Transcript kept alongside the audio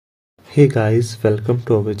Hey guys, welcome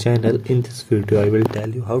to our channel. In this video I will tell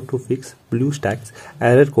you how to fix BlueStacks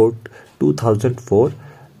error code 2004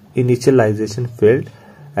 initialization failed.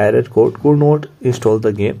 Error code could not install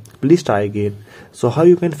the game. Please try again. So how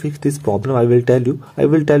you can fix this problem, I will tell you. I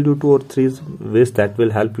will tell you 2 or 3 ways that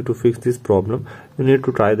will help you to fix this problem. You need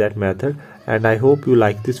to try that method, and I hope you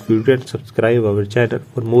like this video and subscribe our channel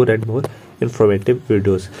for more and more informative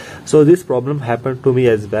videos. So this problem happened to me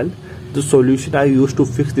as well. The solution I used to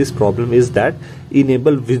fix this problem is that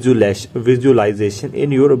enable visualization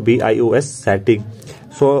in your BIOS setting.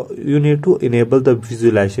 So you need to enable the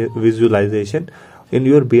visualization in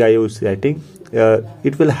your BIOS setting.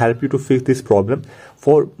 It will help you to fix this problem.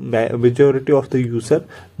 For majority of the user,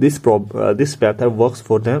 this method works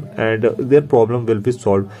for them and their problem will be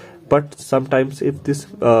solved. But sometimes if this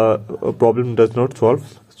problem does not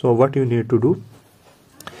solve, so what you need to do,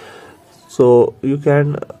 so you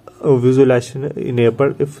can visualization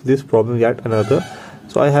enable if this problem yet another.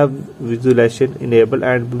 So I have visualization enabled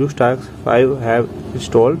and BlueStacks 5 have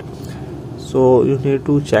installed. So you need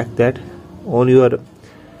to check that on your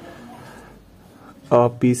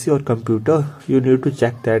PC or computer. You need to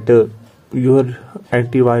check that your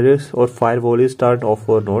antivirus or firewall is turned off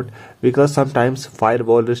or not, because sometimes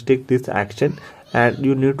firewall restrict this action. And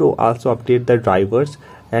you need to also update the drivers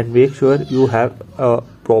and make sure you have a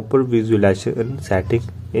proper visualization setting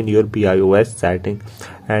in your BIOS setting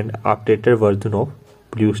and updated version of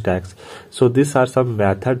BlueStacks. So these are some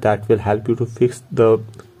methods that will help you to fix the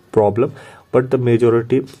problem, but the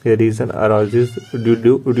majority reason arises due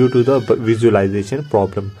to the visualization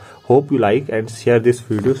problem. Hope you like and share this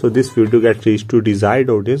video so this video gets reached to desired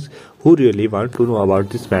audience who really want to know about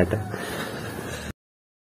this matter.